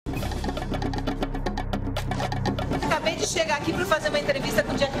acabei de chegar aqui para fazer uma entrevista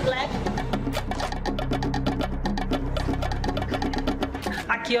com o Jack Black.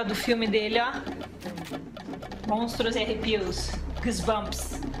 Aqui, ó, do filme dele, ó. Monstros e Arrepios.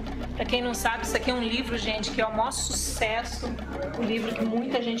 Goosebumps. Pra quem não sabe, isso aqui é um livro, gente, que é o maior sucesso. Um livro que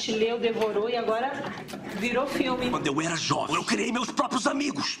muita gente leu, devorou e agora virou filme. Quando eu era jovem, eu criei meus próprios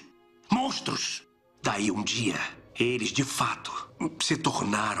amigos. Monstros. Daí um dia, eles de fato se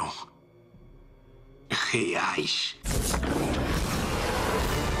tornaram reais.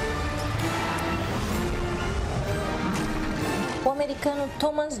 O americano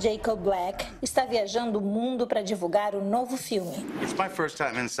Thomas Jacob Black está viajando o mundo para divulgar o novo filme. It's my first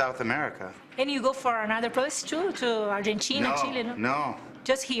time in South America. And you go for another place too? To Argentina, Chile, no? No.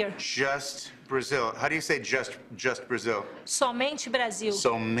 Just here. Just Brazil. How do you say just Brazil? Somente Brasil.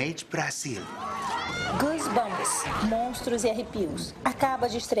 Somente Brasil. Goosebumps, Monstros e Arrepios, acaba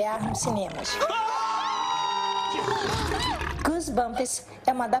de estrear nos cinemas. Goosebumps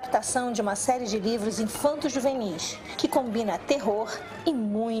é uma adaptação de uma série de livros infanto-juvenis que combina terror e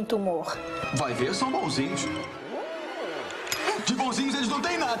muito humor. Vai ver, são bonzinhos. De bonzinhos eles não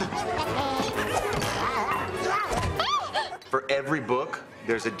têm nada. For every book,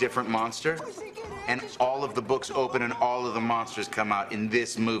 there's a different monster, and all of the books open and all of the monsters come out in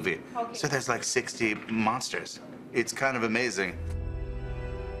this movie. So there's like 60 monsters. It's kind of amazing.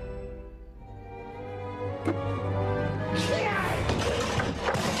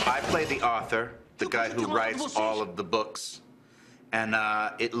 I play the author, the guy who writes all of the books. And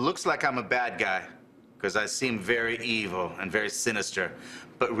it looks like I'm a bad guy, because I seem very evil and very sinister.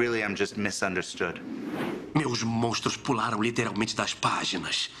 But really, I'm just misunderstood. Meus monstros pularam literalmente das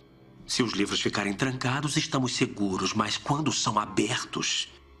páginas. Se os livros ficarem trancados, estamos seguros, mas quando são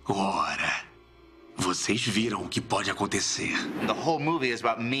abertos, ora, vocês viram o que pode acontecer. The whole movie is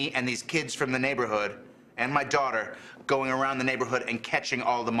about me and these kids from the neighborhood and my daughter going around the neighborhood and catching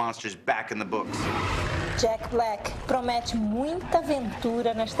all the monsters back in the books. Jack Black promete muita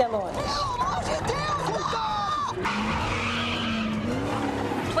aventura nas telonas.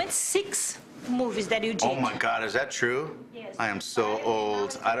 26 movies that you did. Oh my God, is that true? Yes. I am so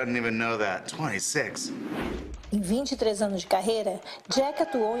old. I didn't even know that. 26. Em 23 anos de carreira, Jack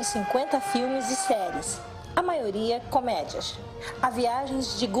atuou em 50 filmes e séries, a maioria comédias. A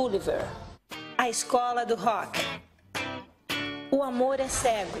Viagens de Gulliver, A Escola do Rock, O Amor é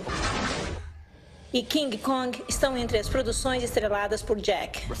Cego e King Kong estão entre as produções estreladas por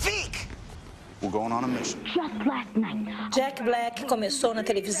Jack. Rafik! We're going on a mission. Jack Black começou na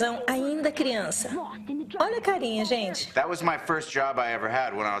televisão ainda criança. Olha a carinha, gente. That was my first job I ever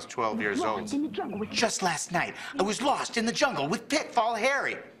had when I was 12 years old. Just last night, I was lost in the jungle with Pitfall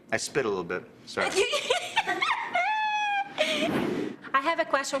Harry. I spit a little bit. Sorry. I have a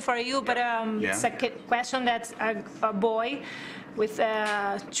question for you, but it's a question that's a boy with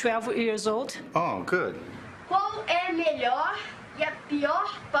 12 years old. Oh, good. Qual é a melhor e a pior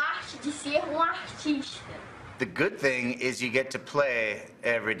parte de ser artista? The good thing is you get to play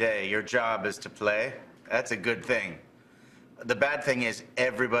every day. Your job is to play. That's a good thing. The bad thing is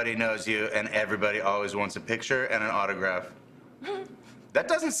everybody knows you and everybody always wants a picture and an autograph. That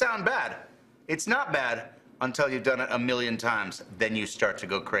doesn't sound bad. It's not bad until you've done it a million times. Then you start to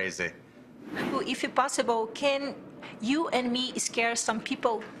go crazy. If possible, can you and me scare some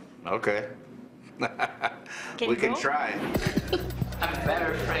people? Okay. We can try. I'm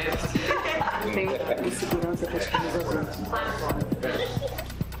very afraid.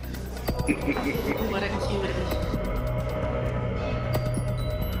 What a cutie.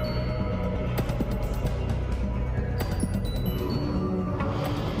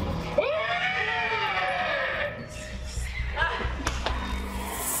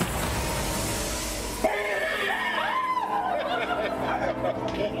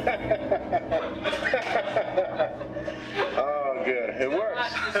 Oh, good. It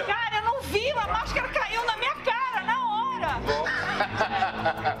works. Cara, eu não vi, a máscara caiu na minha cara na hora.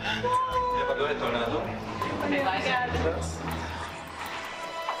 Elevador retornando. Obrigada.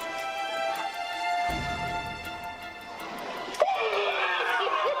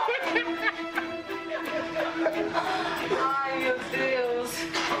 Ai, meu Deus.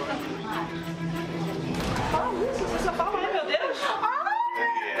 Fala isso, você só fala, ai, meu Deus.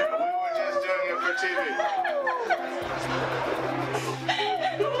 Yeah, we were just doing it for TV.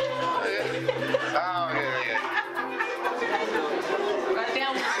 Oh, yeah. Agora tem a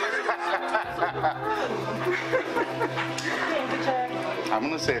I'm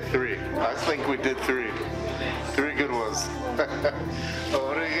gonna say 3. I think we did 3. 3 good ones.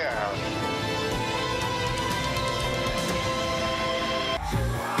 Obrigado.